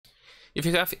If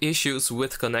you have issues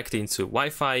with connecting to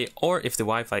Wi-Fi, or if the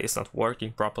Wi-Fi is not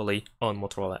working properly on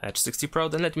Motorola Edge 60 Pro,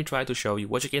 then let me try to show you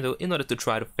what you can do in order to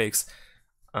try to fix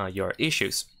your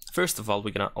issues. First of all,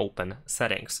 we're gonna open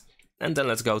settings, and then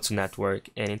let's go to network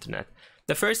and internet.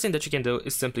 The first thing that you can do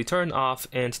is simply turn off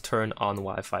and turn on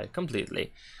Wi-Fi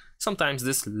completely. Sometimes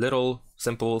this little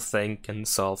simple thing can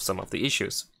solve some of the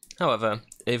issues. However,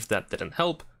 if that didn't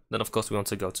help, then of course we want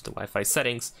to go to the Wi-Fi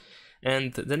settings.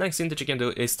 And the next thing that you can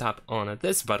do is tap on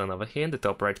this button over here in the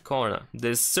top right corner.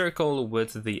 This circle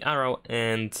with the arrow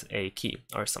and a key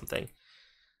or something.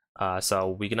 So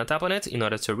we're gonna tap on it in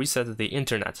order to reset the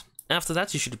internet. After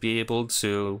that, you should be able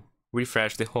to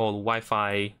refresh the whole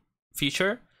Wi-Fi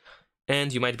feature,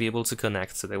 and you might be able to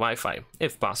connect to the Wi-Fi,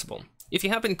 if possible. If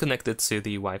you have been connected to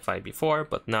the Wi-Fi before,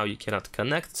 but now you cannot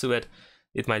connect to it,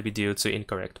 it might be due to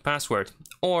incorrect password.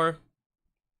 Or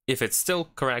if it's still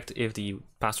correct, if the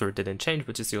password didn't change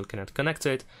but you still cannot connect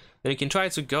to it, then you can try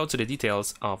to go to the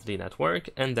details of the network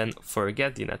and then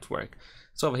forget the network.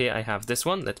 So over here I have this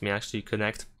one. Let me actually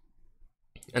connect.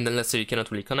 And then let's say you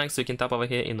cannot really connect, so you can tap over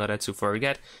here in order to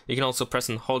forget. You can also press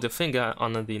and hold your finger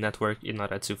on the network in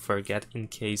order to forget in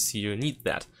case you need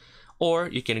that. Or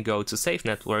you can go to Save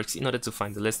Networks in order to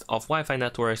find the list of Wi-Fi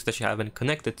networks that you haven't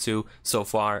connected to so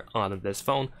far on this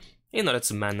phone, in order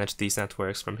to manage these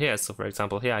networks from here. So for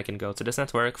example, here I can go to this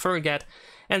network, forget,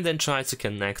 and then try to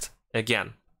connect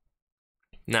again.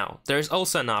 Now, there's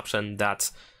also an option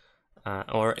that,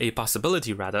 or a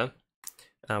possibility rather,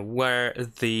 where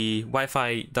the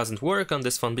Wi-Fi doesn't work on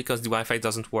this phone because the Wi-Fi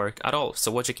doesn't work at all.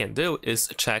 So what you can do is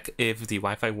check if the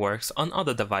Wi-Fi works on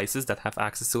other devices that have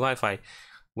access to Wi-Fi,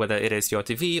 whether it is your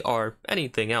TV or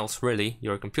anything else really,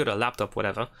 your computer, laptop,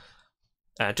 whatever.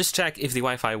 Just check if the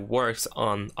Wi-Fi works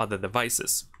on other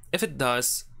devices. If it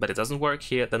does, but it doesn't work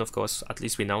here, then of course at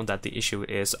least we know that the issue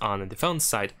is on the phone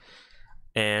side.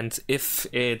 And if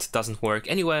it doesn't work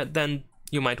anywhere, then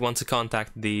you might want to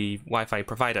contact the Wi-Fi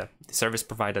provider, the service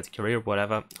provider, the carrier,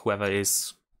 whatever, whoever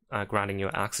is granting you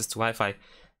access to Wi-Fi,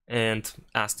 and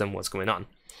ask them what's going on.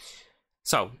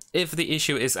 So, if the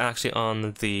issue is actually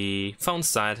on the phone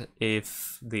side,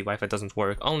 if the Wi-Fi doesn't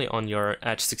work only on your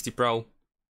Edge 60 Pro,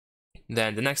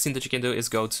 then the next thing that you can do is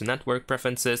go to Network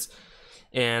Preferences,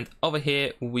 and over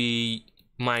here we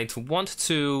might want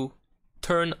to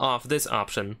turn off this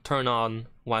option, turn on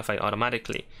Wi-Fi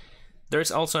automatically.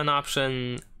 There's also an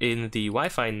option in the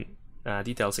Wi-Fi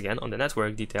details again, on the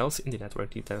network details, in the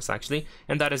network details actually,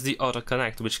 and that is the auto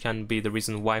connect, which can be the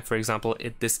reason why, for example,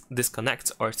 it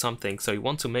disconnects or something. So you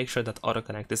want to make sure that auto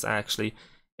connect is actually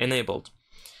enabled.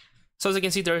 So as you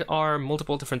can see, there are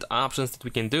multiple different options that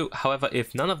we can do. However,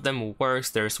 if none of them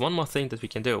works, there's one more thing that we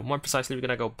can do. More precisely, we're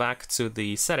gonna go back to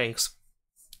the settings,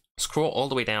 scroll all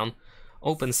the way down,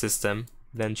 open system,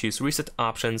 then choose reset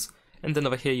options, and then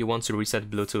over here you want to reset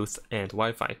Bluetooth and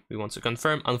Wi-Fi. We want to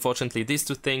confirm. Unfortunately, these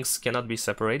two things cannot be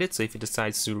separated, so if you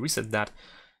decide to reset that,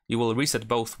 you will reset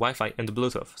both Wi-Fi and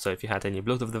Bluetooth. So if you had any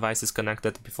Bluetooth devices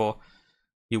connected before,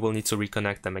 you will need to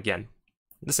reconnect them again.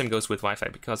 The same goes with Wi-Fi,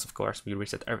 because of course we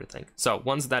reset everything. So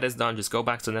once that is done, just go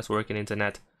back to network and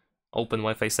internet, open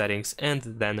Wi-Fi settings, and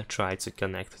then try to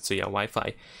connect to your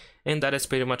Wi-Fi. And that is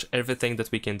pretty much everything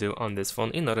that we can do on this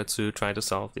phone in order to try to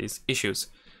solve these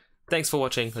issues. Thanks for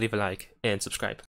watching, leave a like and subscribe.